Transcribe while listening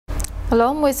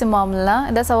Hello, I'm Mamla,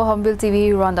 and that's our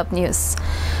HornbillTV Roundup News.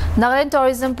 Nagaland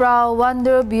Tourism Pra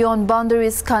Wander Beyond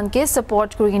Boundaries Khanke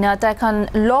support Kurina Taikan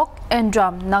Lock and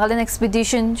Drum Nagaland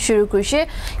Expedition Shuru Kushe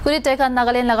Kuri Taikan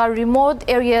Nagaland Laga remote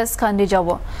areas Khandi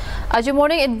Jabo. Aji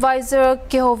morning advisor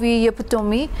Kehovi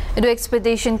Yeputomi Edu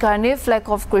Expedition Karne Flag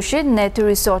of Kushe Netu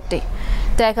Resort.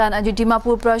 Taikan Aji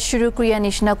Dimapur Pra Shuru Kuria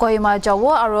Nishna Kohima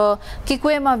Jawo Aro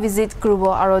Kikwema visit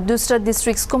Krubo Aro Dusra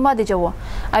districts Kuma de Jawo.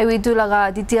 I will do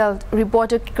Laga detailed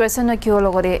reporter Crescent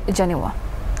Kiologore Janiwa.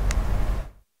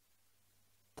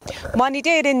 Manite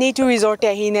ere nature resort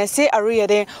ahine se aru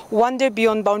yade Wander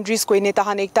Beyond Boundaries koine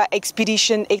tahan ekta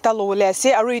expedition ekta lole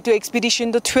se aru itu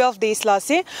expedition to 12 days la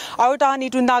se aru tahan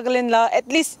itu Nagaland la at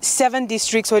least 7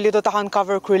 districts hoile to tahan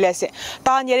cover kurile se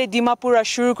tahan yare Dimapur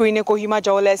ashur koine Kohima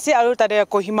jawle se aru tare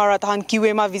Kohima ra tahan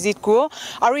Kiwema visit ko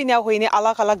aru ina hoine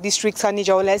alag districts khani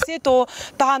jawle se to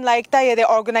tahan la ekta yade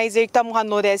organizer ekta muhan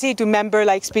lode se itu member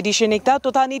la expedition ekta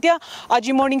to tahan itia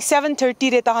aji morning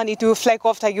 7:30 re tahan itu flag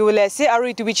off thagiule se aru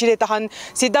itu bichire tahan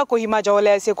sida Kohima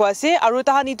jawle ase ko ase aru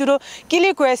tahan itu ro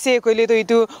kile ko ase koile to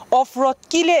itu off road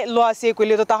kile lo ase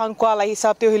koile to tahan ko la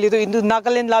hisab te hoile to into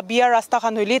Nagaland la bia rasta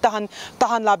khan hoile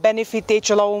tahan la benefit te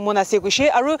cholaw mon ase ko she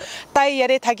aru tai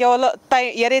yare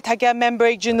thakya member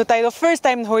ekjon tai the first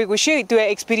time hoi go she itu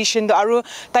expedition do aru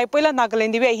tai poila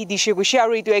Nagaland be hi dishe go she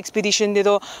aru itu expedition de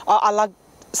do alag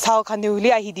Sao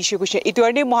Kanduli ahi dishe kushe. Itu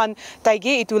arne mohan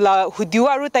taige itu la hudiu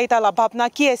aru tai ta la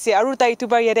bhapna ki ase aru tai itu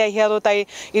bar yare hialo tai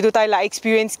itu tai la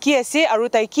experience ki ase aru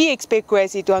tai ki expect ko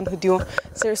ase itu an hudiu.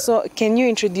 Sir, so can you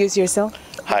introduce yourself?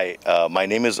 Hi, my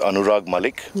name is Anurag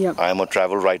Malik. Yeah. I am a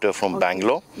travel writer from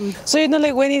Bangalore. So you know,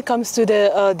 like when it comes to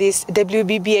the this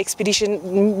WBB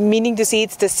expedition, meaning to say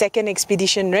it's the second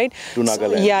expedition, right? To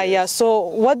Nagaland. Yeah. So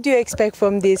what do you expect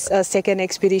from this second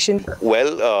expedition?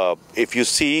 Well, if you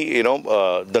see,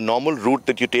 the normal route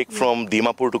that you take from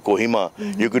Dimapur to Kohima,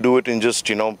 you could do it in just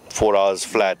 4 hours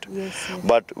flat. Yes.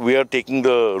 But we are taking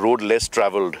the road less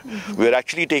traveled. We are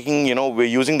actually taking, we're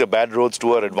using the bad roads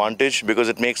to our advantage because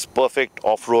it makes perfect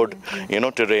off-road,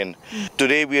 terrain.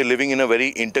 Today we are living in a very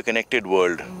interconnected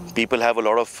world. People have a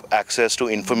lot of access to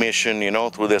information,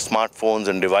 through their smartphones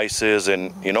and devices,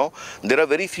 and there are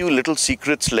very few little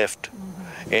secrets left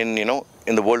in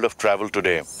the world of travel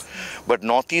today. But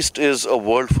Northeast is a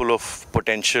world full of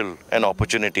potential and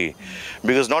opportunity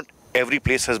because not every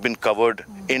place has been covered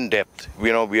in depth.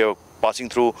 We are passing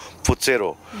through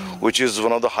Futsero, which is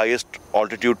one of the highest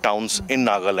altitude towns in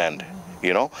Nagaland.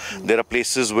 There are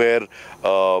places where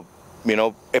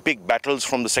epic battles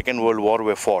from the Second World War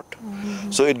were fought.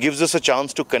 So it gives us a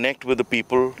chance to connect with the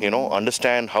people,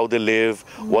 understand how they live,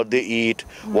 what they eat,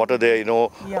 what are their,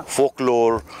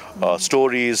 folklore,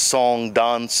 stories, song,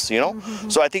 dance,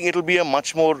 So I think it'll be a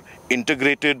much more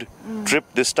integrated trip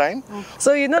this time.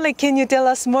 So, can you tell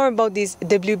us more about this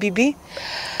WBB?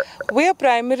 We are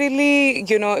primarily,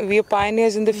 we are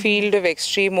pioneers in the field of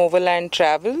extreme overland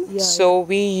travel. So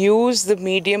we use the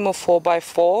medium of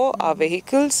 4x4, our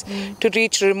vehicles, to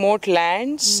reach remote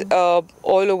lands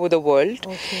all over the world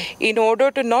in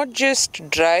order to not just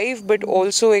drive, but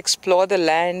also explore the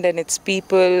land and its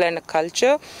people and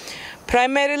culture.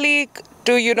 Primarily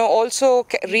to, also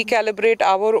recalibrate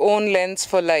our own lens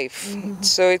for life.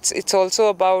 So it's also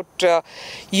about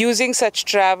using such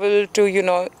travel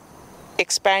to,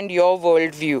 expand your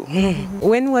worldview.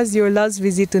 When was your last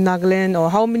visit to Nagaland, or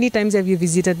how many times have you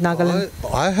visited Nagaland?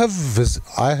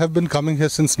 I have been coming here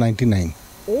since 99.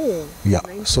 Oh, yeah.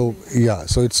 99.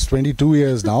 So it's 22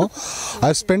 years now.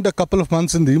 I spent a couple of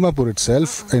months in Dimapur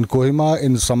itself, in Kohima,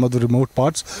 in some of the remote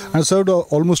parts, and served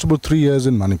almost about 3 years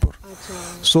in Manipur.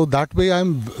 So that way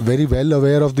I'm very well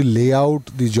aware of the layout,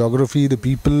 the geography, the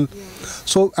people,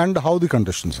 and how the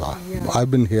conditions are.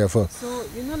 I've been here for... So,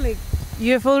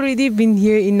 you have already been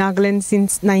here in Nagaland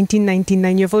since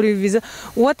 1999. You have already visited.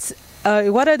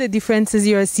 What are the differences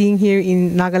you are seeing here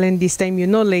in Nagaland this time?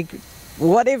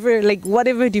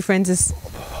 Whatever differences.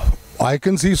 I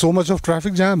can see so much of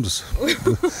traffic jams.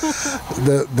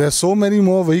 There's so many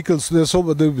more vehicles.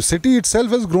 The city itself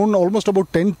has grown almost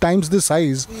about 10 times the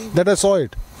size that I saw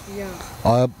it.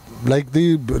 Yeah. Like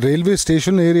the railway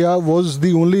station area was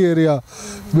the only area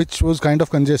which was kind of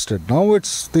congested. Now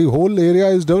the whole area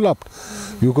is developed.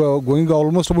 You are going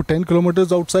almost about 10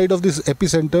 kilometers outside of this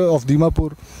epicenter of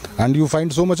Dimapur, and you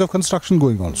find so much of construction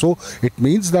going on. So it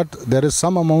means that there is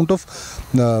some amount of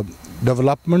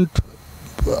development.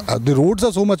 The roads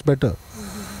are so much better.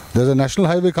 There's a national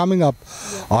highway coming up.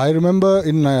 I remember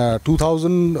in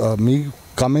 2000 me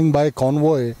coming by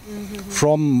convoy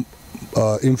from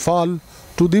Imphal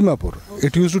to Dimapur.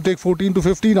 It used to take 14 to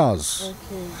 15 hours.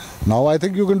 Now I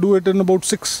think you can do it in about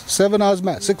 6-7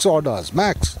 hours, 6 odd hours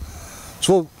max.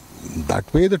 So that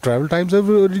way the travel times have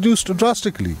reduced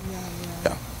drastically.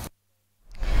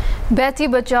 Beti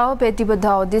Bachao, Beti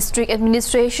Badhao District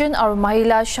Administration or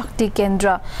Mahila Shakti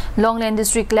Kendra Longland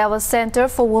District Level Center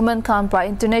for Women Kampa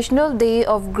International Day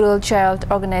of Girl Child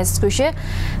organized kushe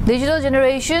Digital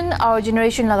Generation our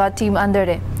generation laga team under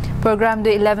it. Program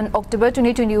the 11 October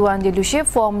 2021 de lushe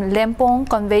from Lempong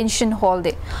Convention Hall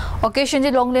de. Occasion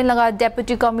de Longland laga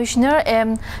Deputy Commissioner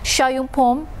M Shayung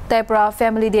Pom Taipra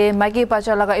family de magi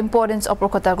pacha laga importance of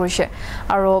prokota kushe.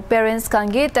 Aro parents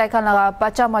kange taikan laga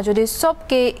pacha majode sob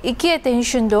ke iki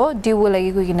attention do diwu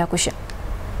lagi kuigina kushe.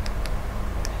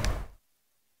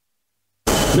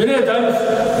 Many times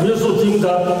we also think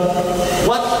that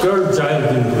what girl child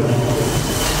can do.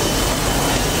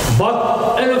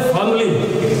 But in a family,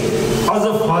 as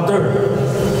a father,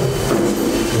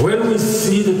 when we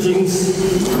see the things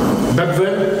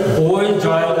between boy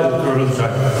child and girl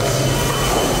child,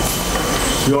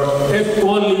 you are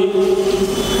equally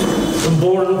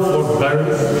important for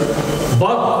parents,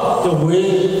 but the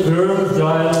way girl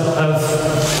child has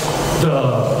the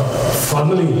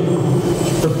family,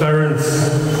 the parents,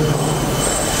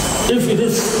 if it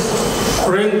is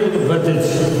bring to the advantage,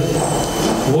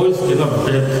 boys cannot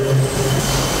bet.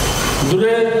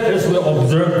 Today, as we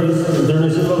observe this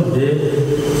International Day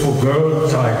for Girl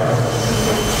Child,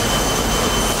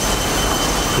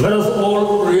 let us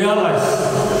all realize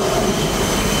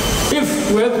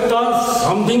if we have done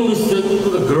something mistake to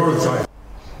the girl child.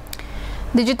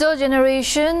 Digital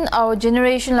Generation, our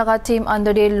generation laga team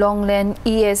under the Longland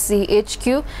ESC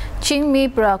HQ,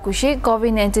 Chingmi pra kushi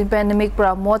COVID-19 pandemic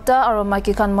pra mota aro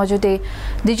makikan majude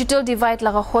digital divide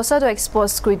laga hosa do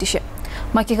expose kritishe.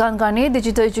 Makikan kani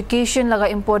digital education laga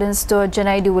importance to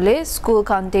janai diwule school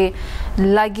kante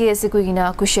lagi ase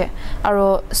kuina kushe.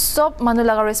 Aro sob manu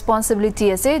laga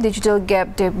responsibility ase digital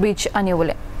gap de bridge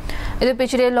aniwule. Ito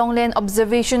pichire Longland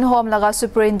Observation Home laga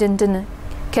superintendent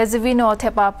Kezivino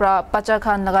Tepapra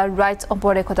Pachakhan laga rights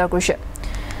ompore khota kushe.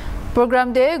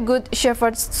 Program de Good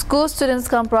Shepherd School students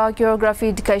kampra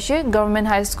choreography dikaishe, Government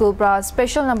High School pra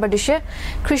special number dishe,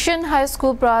 Christian High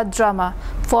School pra drama,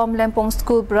 Form Lempong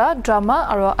School pra drama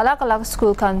aro alak-alak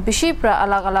school kan bishi pra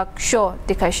alak-alak show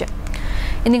dikaishe.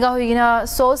 Iniga huigina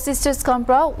Soul Sisters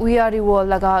kampra We Are the World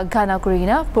laga gana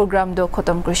kurina program do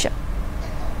khotam kushe.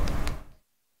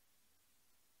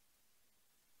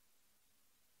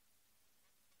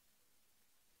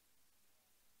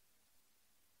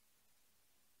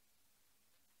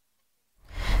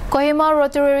 Kohima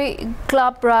Rotary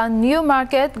Club pra New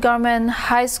Market Government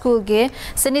High School ge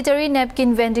sanitary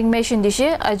napkin vending machine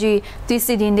dishe aji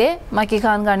tisi dinde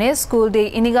makikhan gane school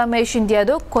de iniga machine dia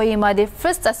do Kohima de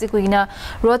first asikuina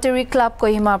Rotary Club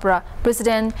Kohima pra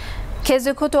President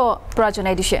Kezukuto pra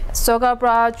janai dishe soga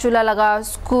pra chula laga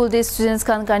school de students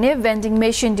kan gane vending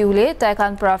machine diule tai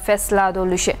kan pra fesla do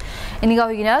lushe iniga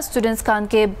hoigina students kan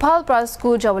ke bhal pra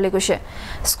school jawle kushe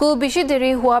school bishi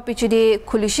deri hua pichide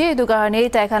khulishe du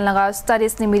garane tai kan laga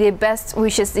studies nimide best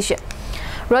wishes dishe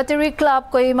Rotary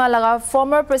Club Kohima laga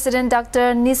former President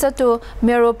Dr. Nisatu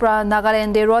Mero pra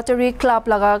Nagaland de Rotary Club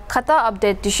laga khata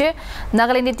update dishe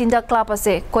Nagaland de tinda club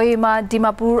ase Kohima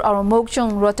Dimapur aur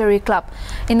Mokchung Rotary Club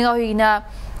iniga hoigina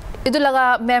idu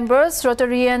laga members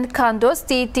Rotarian Kando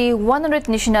State 100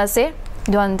 nishina se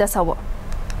duan dasawo.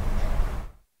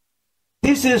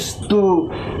 This is to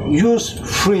use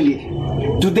freely.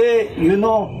 Today, you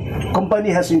know,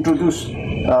 company has introduced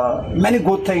many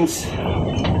good things.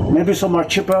 Maybe some are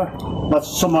cheaper, but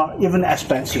some are even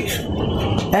expensive.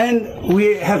 And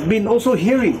we have been also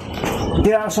hearing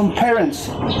there are some parents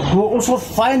who also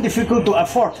find difficult to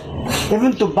afford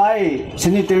even to buy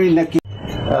sanitary napkins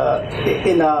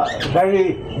in a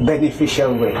very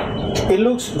beneficial way. It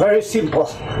looks very simple,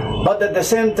 but at the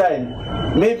same time,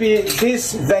 maybe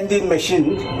this vending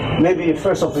machine may be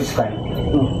first of its kind.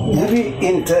 Maybe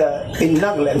in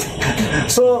Nagaland.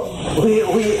 So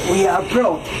we are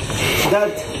proud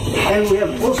that, and we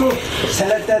have also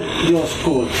selected your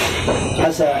school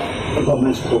as a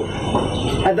government school.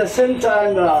 At the same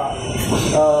time,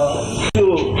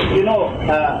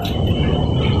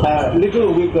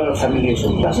 little weaker families,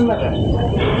 doesn't matter.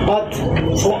 But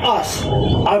for us,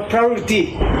 our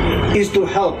priority is to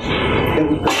help the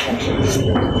weaker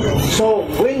families. So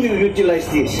when you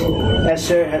utilize this, as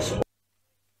Sir has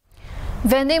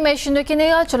Vending machine do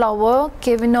kinega chulawo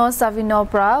Kevino Savino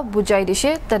pra bujai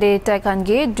dishe tare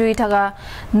taikange dui thaga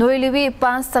noilibi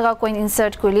 5 taga coin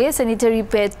insert kole sanitary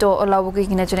pad to olawo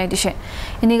kina chunai dishe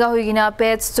iniga hoigina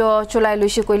pads to chulai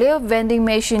lushi kole vending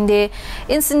machine de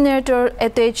incinerator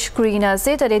attach kurina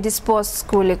se tare dispose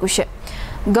kole kushe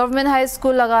Government High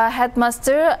School laga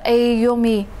headmaster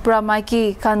Ayomi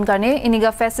Pramaki kan karne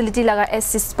iniga facility laga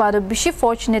assist pado bishi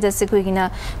fortunate ase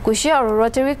kuigina kushi aru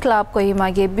Rotary Club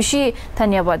Kohima ge bishi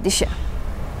dhanyabad dishe.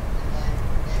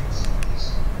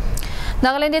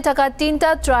 Nagaland taka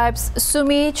tinta tribes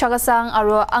Sumi, Chagasang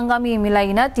aro Angami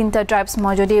milaina tinta tribes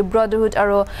majode brotherhood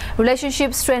aro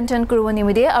relationship strengthen kurwani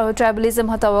mide aro tribalism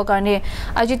hatawa karne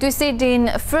aji Tuesday din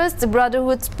first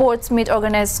brotherhood sports meet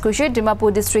organized kushe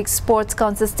Dimapur District Sports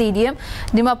Council Stadium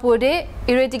Dimapur de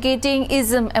eradicating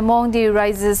ism among the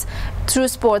rises through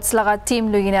sports laga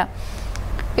team lugina.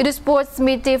 It is sports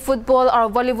meet football or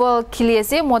volleyball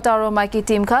khiliase motaro maki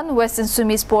team kan Western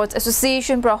Sumi Sports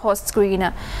Association pra host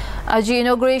kurina. Aji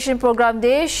inauguration program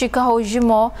de Shikaho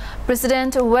Jimo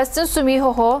President Western Sumi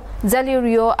Hoho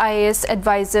Zalirio IAS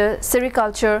Advisor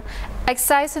Sericulture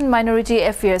Excise and Minority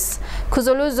Affairs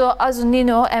Kuzoluzo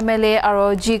Azunino MLA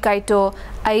Aro G Kaito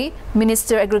Ai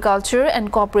Minister Agriculture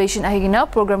and Cooperation Ahigina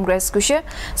Program Grace Kushe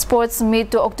Sports meet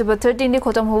to October 13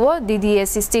 Khotam Huwa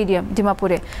DDSC Stadium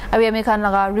Dimapur. Abi ami khan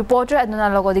laga reporter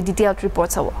aduna logo the detailed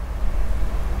reports hawa.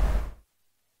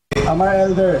 Our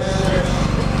elders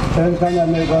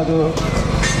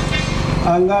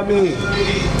Angami,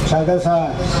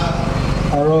 Chagasa,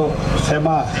 Aro,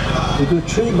 Sema, itu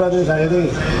three brothers already.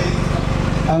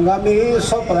 Angami is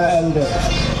Sopra elder,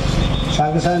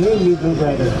 Chagasa is middle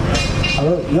brother.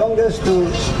 Aro youngest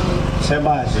to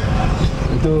Sema,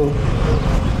 itu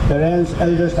parents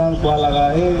elders kan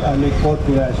kuala and make court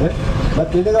to us.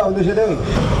 But ini ka undi sini,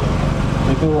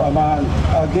 itu aman.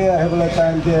 Again, I have a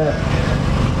time there.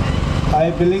 I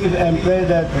believe and pray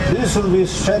that this will be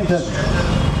strengthened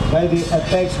by the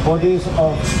apex bodies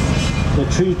of the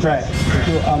three tribes.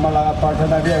 Itu amalaga partner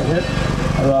dia है,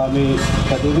 और आमी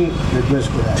कभी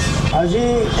request करा.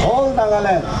 Aji whole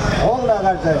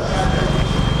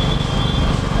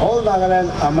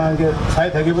Nagaland आमान के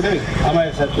side है कि बोले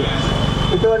हमारे साथ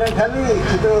itu ada kali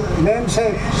itu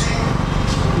namesake,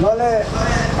 नॉले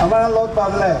हमारा लोग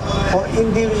पागल for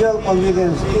individual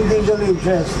convenience, individual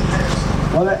interest.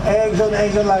 Wala ekjon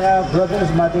laga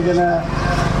brothers mati kena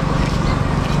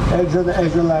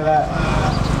ekjon laga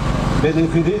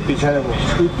benefit bichare bo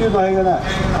itu nahi kena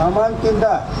aman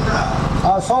tinda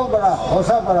asol bara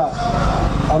hosa bara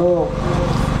aro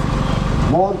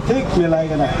montik milai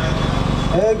kena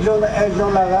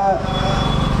ekjon laga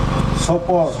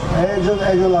support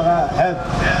ekjon laga help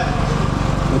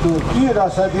itu ki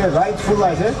rasa dia rightful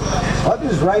ase. What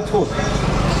is rightful?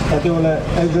 Ati wala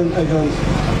ekjon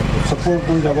support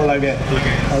to jabo lage.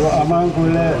 Among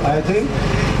I think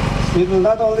it will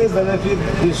not only benefit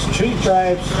these three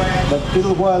tribes, but it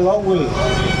will go a long way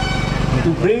to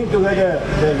bring together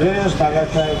the various Naga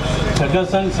tribes.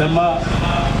 Chagasang Sema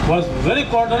was very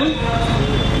cordial,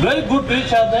 very good to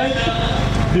each other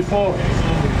before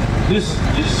this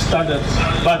started.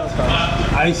 But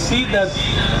I see that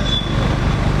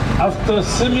after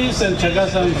Simis and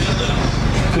Chagasang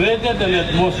created an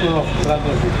atmosphere of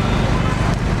brotherhood,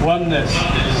 oneness.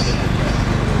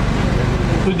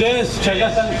 Today's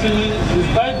Chagasang Simi is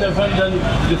quite different than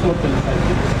before 25.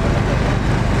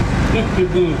 If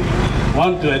people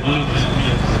want to admit,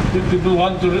 if people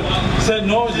want to say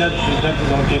no, that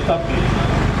is okay, tapi.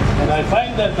 But I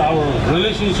find that our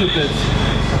relationship is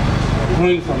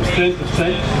growing from strength to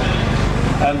strength,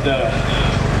 and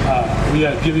we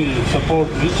are giving support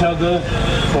to each other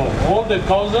for all the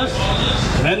causes.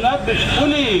 May not be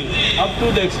fully up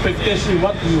to the expectation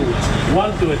what you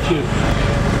want to achieve,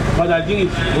 but I think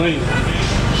it's growing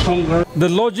stronger. The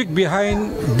logic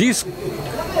behind these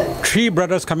three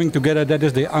brothers coming together, that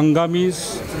is the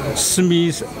Angamis,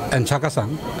 Simis and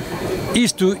Chagasang,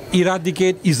 is to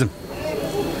eradicate ism.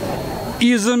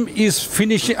 Ism is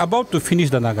about to finish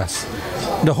the Nagas.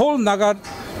 The whole Naga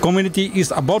community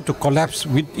is about to collapse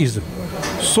with ism.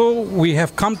 So we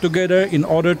have come together in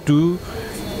order to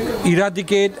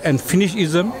eradicate and finish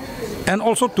ism, and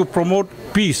also to promote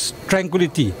peace,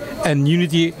 tranquility and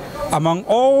unity among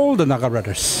all the Naga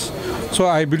brothers. So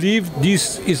I believe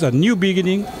this is a new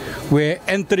beginning. We're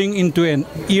entering into an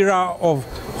era of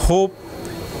hope,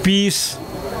 peace,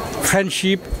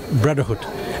 friendship, brotherhood.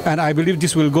 And I believe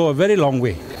this will go a very long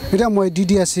way. Ita moi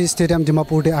DDSC Stadium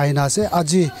Dimapur de aina se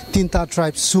aji tinta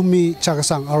tribes Sumi,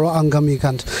 Chagasang aro Angami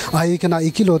kant ai kana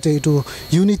ikilote itu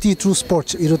unity through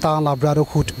sports iru ta la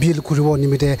brotherhood bil kuribo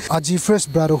nimite aji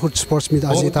first brotherhood sports meet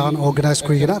aji ta organize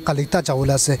kurina kalikta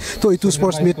chawula se to itu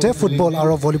sports meet te football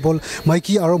aro volleyball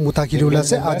maiki aro mutaki rula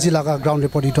se aji laga ground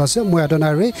report itu ase moi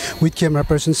adonare with camera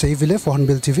person Seville for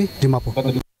HornbillTV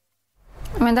Dimapur.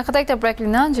 Menda kata kita break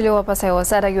lina juli wapas ayo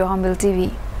sa radio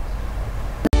HornbillTV.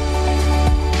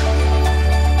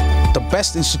 the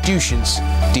best institutions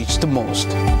teach the most,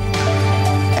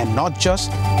 and not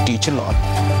just teach a lot.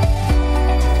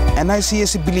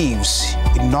 NICSE believes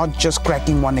in not just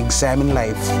cracking one exam in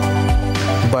life,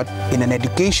 but in an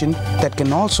education that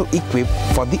can also equip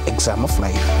for the exam of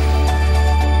life.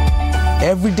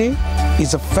 Every day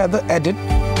is a feather added.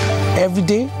 Every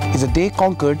day is a day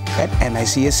conquered at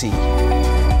NICSE.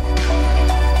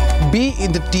 Be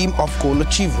in the team of goal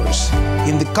achievers,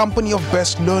 in the company of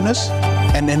best learners,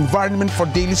 an environment for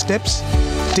daily steps,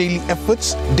 daily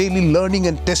efforts, daily learning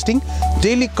and testing,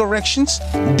 daily corrections,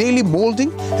 daily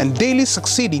molding, and daily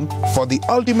succeeding for the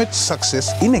ultimate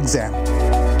success in exam.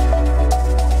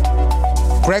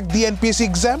 Crack the NPSC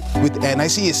exam with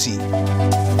NICSE.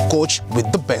 Coach with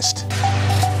the best.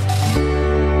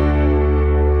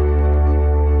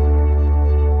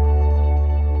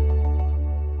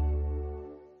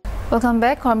 Welcome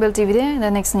back, Hornbill TV. The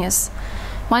next news.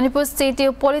 Manipur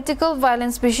State political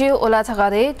violence issue ola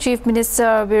thakade Chief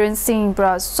Minister Biren Singh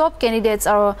pra sub candidates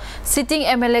are sitting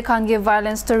MLA khange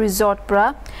violence to resort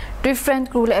pra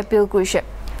different rule appeal kuishe.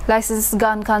 License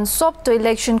gun khan sub to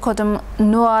election khotam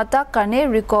noa ta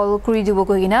karne recall kuri dibo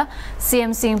koina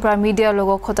CM Singh pra media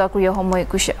logo khota kuriya homoy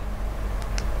kuishe.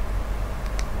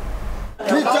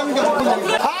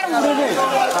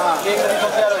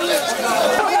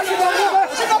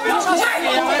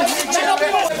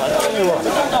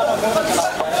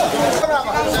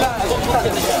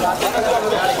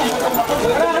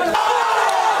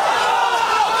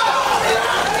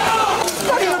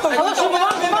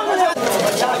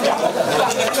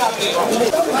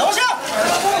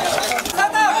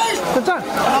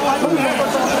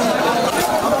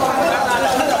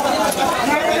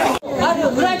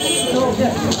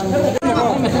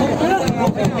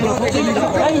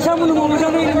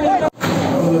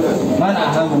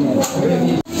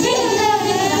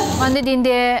 Monday din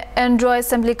de Android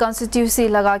Assembly constituency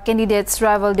laga candidates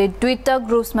rival de Twitter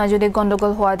groups majode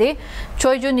gondogol hua de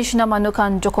choijo nishna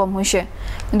manukhan jokom hoise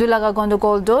indu laga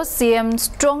gondogol do CM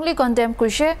strongly condemn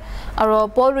kurise aro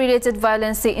poll related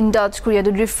violence indulge kuriya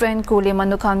do different kule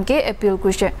manukhan ke appeal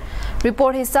kurise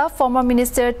report hisa former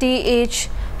minister TH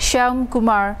Shyam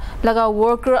Kumar laga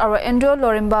worker aro Andrew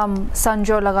Lorimbam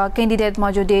Sanjor laga candidate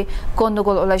majode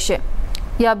gondogol olashe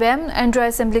Yabem Android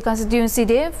Assembly constituency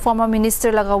de former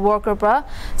minister laga worker pra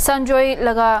Sanjoy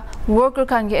laga worker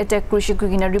khan ge attack kushi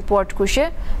kugina report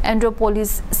kushe Android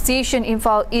police station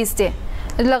Imphal East de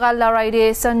laga larai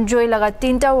de Sanjoy laga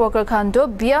tinta worker khan do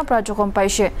bia pra jokom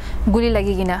paise guli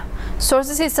lagi gina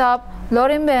sources hisab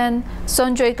Lorimben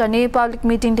Sanjoy kane public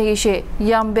meeting thegishe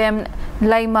Yambem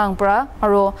Laimang pra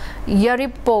aro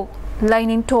Yaripok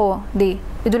lining to de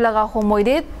idulaga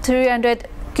homoide 300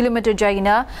 kilometer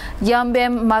jagina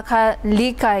Yambem Makha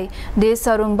Likai de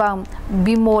Sarungbang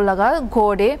Bimo laga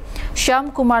Gode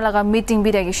Shyam Kumar laga meeting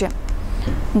bidagishe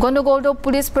Gondogoldo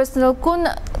police personnel kun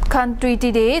kan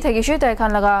treaty de thagishe tai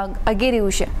khan laga ageri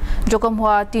ushe jokom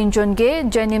hua 3 jon ge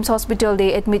Janims hospital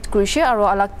de admit kurishe aro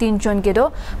alak 3 jon ge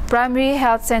do primary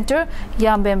health center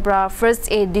Yambem pra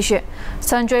first aid dishe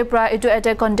Sanjoy pra itu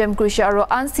attack condemn kurishe aro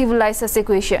uncivilized ase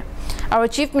kurishe our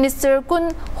chief minister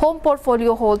kun home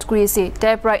portfolio hold kurise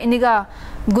tai pra iniga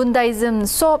gundaism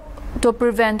so to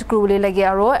prevent krule lagi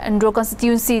aro Andro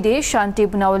constituency de shanti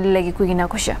bunawali lagi kuina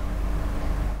kusha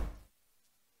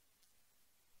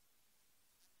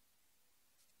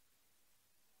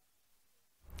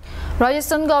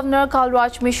Rajasthan Governor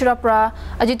Kalraj Mishra pra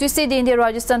aji tuesday din de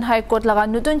Rajasthan High Court laga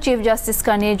nutun Chief Justice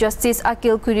kane Justice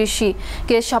Akil Kurishi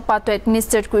ke shapato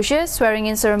administered kurishe swearing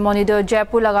in ceremony do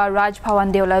Jaipur laga Raj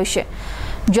Bhavan de olaishe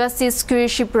Justice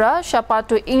Kurishi pra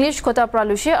shapato English kota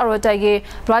pralushe aro tage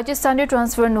Rajasthan de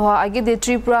transfer noha age de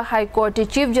Tripura High Court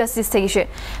Chief Justice tegishe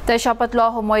tai shapat law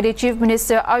homoy de Chief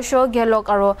Minister Ashok Gehlot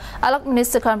aro alak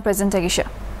minister kan present tegishe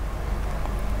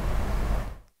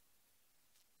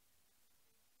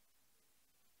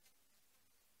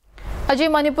Aji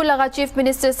Manipur laga Chief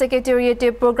Minister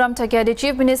Secretariat program thakya de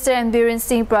Chief Minister and Biren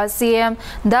Singh pra CM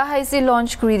da haisi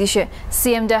launch kuri dishe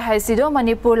CM da haisi do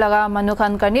Manipur laga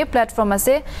manukhan karne platform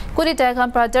ase kuri tai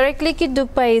khan pra directly ki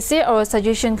duk pai ase or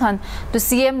suggestion khan to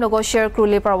CM logo share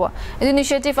kurle parwa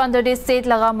initiative under the state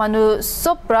laga manu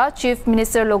sopra Chief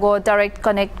Minister logo direct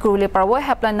connect kurle parwa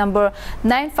helpline number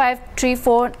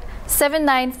 9534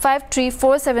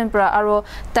 795347 pra aro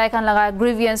taikan laga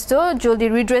grievance to joldi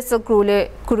redressal kurule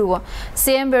kuruwa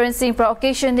CM Biren Singh pra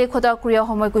occasion de khota kuriya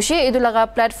homoy kushi edu laga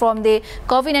platform de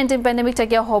COVID-19 pandemic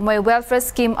takya homoy welfare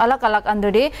scheme alak alak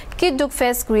under de ki duk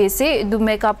face kuri se edu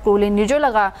makeup kurule nijo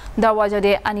laga darwaja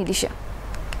de ani disha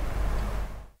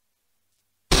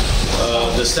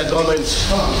The state government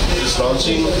is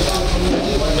launching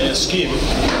a scheme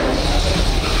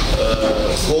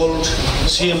called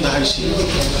CM Dahaisi.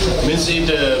 Means it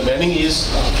meaning is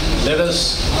let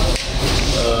us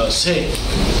say,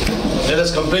 let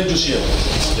us complain to CM.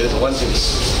 That is one thing.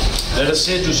 Let us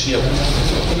say to CM.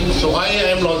 So why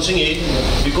I am launching it?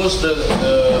 Because the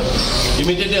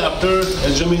immediately after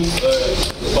assuming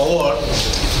power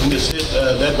in the state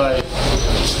led by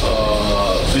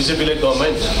BJP-led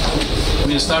government,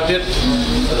 we started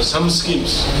some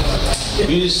schemes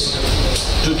which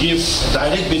to give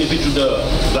direct benefit to the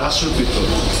grassroots people,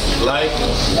 like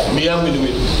Miyam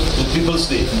Minumit, the People's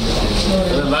Day,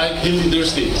 like Hill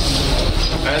Leaders Day,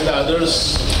 and the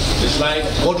others is like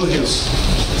Go to Hills,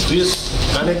 which is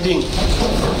connecting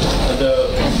the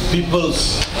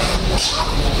peoples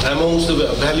amongst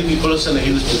the valley peoples and the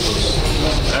hills peoples,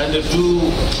 and to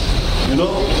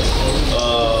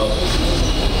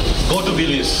go to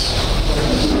village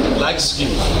like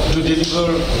scheme to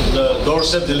deliver the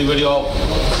doorstep delivery of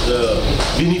the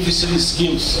beneficiary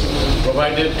schemes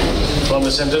provided from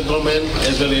the central government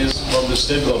as well as from the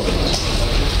state government.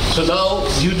 So now,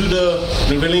 due to the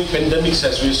prevailing pandemic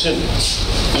situation,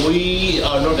 we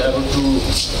are not able to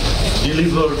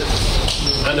deliver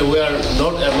and we are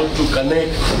not able to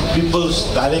connect people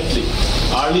directly.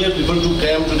 Earlier, people to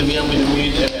come to the Miyam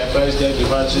Minumit and apprise their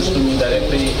grievances to me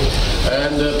directly.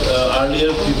 And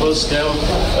earlier, people come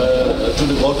to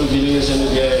the go-to village and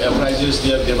they apprises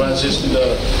their grievances to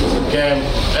the camp,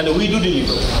 and we do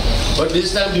deliver. But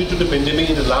this time, due to the pandemic,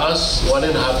 in the last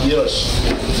 1.5 years,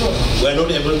 we are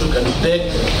not able to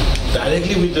contact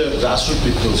directly with the grassroots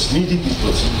peoples, needy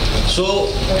peoples. So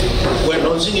we are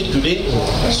launching it today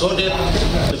so that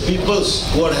the peoples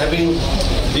who are having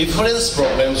different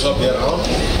problems of their own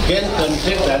can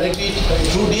contact directly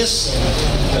through this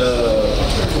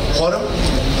forum,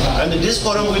 and this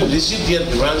forum will receive their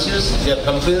grievances, their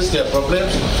complaints, their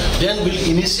problems, then will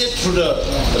initiate through the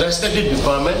respective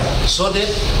department so that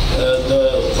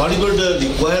whatever the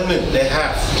requirement they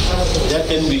have, that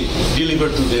can be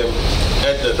delivered to them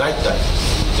at the right time.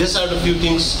 These are the few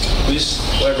things which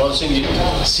we are launching in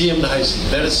CM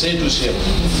Dahaisi. Let us say to CM,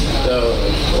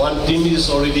 one team is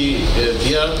already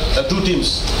here, two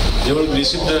teams. They will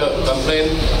receive the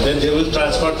complaint, then they will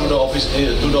transfer to the office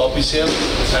to the official,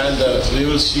 and we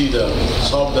will see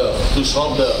solve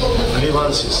the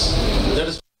grievances. That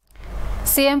is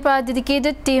CM pra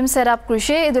dedicated team set up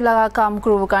krushe idulaga kam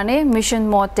kuru karne mission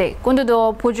mote kundu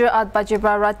do pujar 8 baje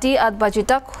pra rati 8 baje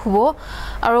tak hubo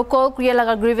aro call kriya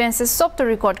laga grievances sob to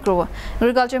record kuru.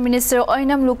 Agriculture Minister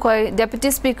Oinam Lukoi, Deputy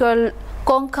Speaker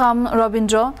Kongkham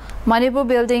Robindro, Manipur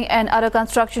Building and other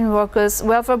construction workers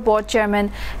Welfare Board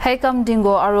Chairman Haikam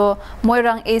Dingo aro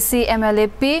Moirang AC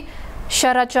MLAP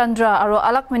Sharachandra aro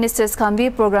alak ministers can be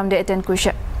program de attend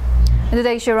krushe. Into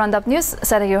the roundup news,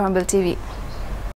 Saragi HornbillTV.